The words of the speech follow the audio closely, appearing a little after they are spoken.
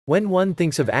When one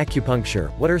thinks of acupuncture,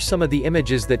 what are some of the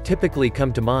images that typically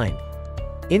come to mind?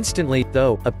 Instantly,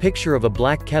 though, a picture of a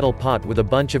black kettle pot with a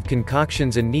bunch of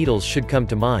concoctions and needles should come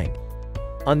to mind.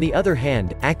 On the other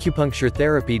hand, acupuncture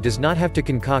therapy does not have to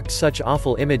concoct such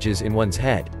awful images in one's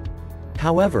head.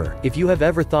 However, if you have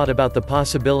ever thought about the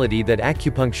possibility that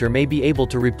acupuncture may be able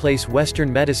to replace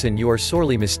Western medicine, you are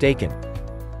sorely mistaken.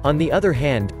 On the other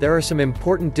hand, there are some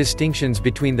important distinctions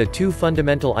between the two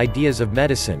fundamental ideas of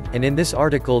medicine, and in this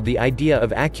article the idea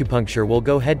of acupuncture will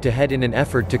go head-to-head in an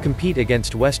effort to compete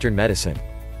against Western medicine.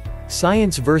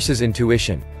 Science versus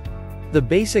intuition. The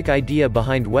basic idea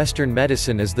behind Western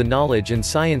medicine is the knowledge and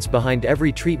science behind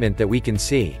every treatment that we can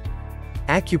see.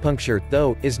 Acupuncture,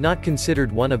 though, is not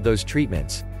considered one of those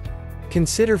treatments.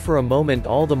 Consider for a moment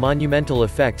all the monumental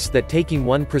effects that taking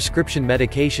one prescription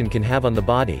medication can have on the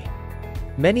body.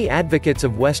 Many advocates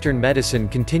of Western medicine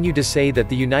continue to say that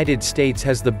the United States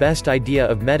has the best idea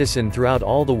of medicine throughout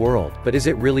all the world, but is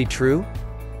it really true?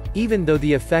 Even though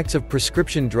the effects of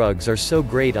prescription drugs are so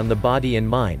great on the body and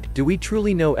mind, do we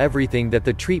truly know everything that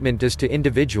the treatment does to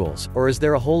individuals, or is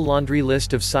there a whole laundry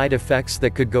list of side effects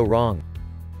that could go wrong?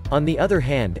 On the other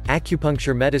hand,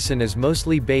 acupuncture medicine is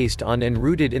mostly based on and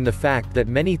rooted in the fact that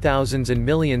many thousands and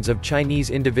millions of Chinese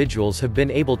individuals have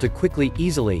been able to quickly,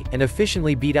 easily, and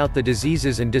efficiently beat out the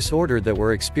diseases and disorder that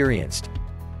were experienced.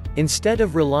 Instead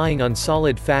of relying on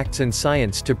solid facts and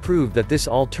science to prove that this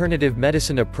alternative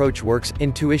medicine approach works,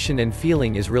 intuition and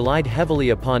feeling is relied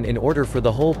heavily upon in order for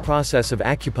the whole process of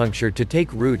acupuncture to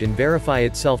take root and verify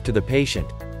itself to the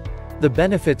patient. The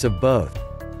benefits of both.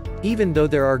 Even though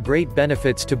there are great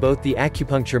benefits to both the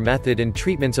acupuncture method and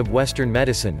treatments of Western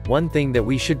medicine, one thing that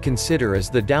we should consider is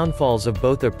the downfalls of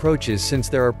both approaches, since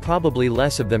there are probably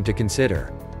less of them to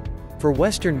consider. For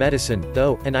Western medicine,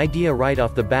 though, an idea right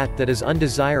off the bat that is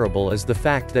undesirable is the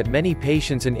fact that many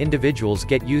patients and individuals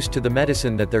get used to the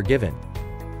medicine that they're given.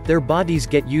 Their bodies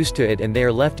get used to it and they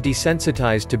are left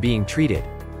desensitized to being treated.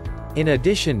 In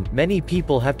addition, many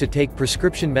people have to take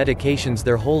prescription medications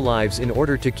their whole lives in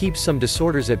order to keep some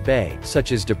disorders at bay,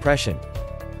 such as depression.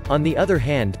 On the other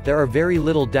hand, there are very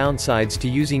little downsides to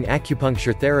using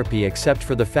acupuncture therapy except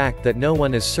for the fact that no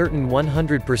one is certain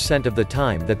 100% of the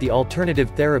time that the alternative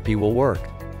therapy will work.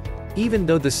 Even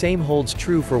though the same holds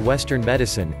true for Western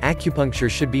medicine, acupuncture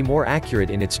should be more accurate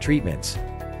in its treatments.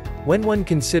 When one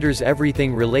considers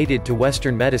everything related to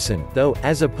Western medicine, though,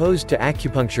 as opposed to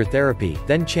acupuncture therapy,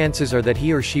 then chances are that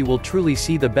he or she will truly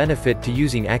see the benefit to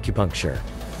using acupuncture.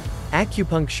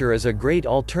 Acupuncture is a great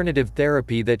alternative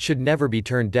therapy that should never be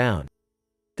turned down.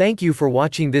 Thank you for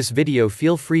watching this video.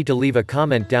 Feel free to leave a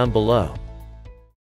comment down below.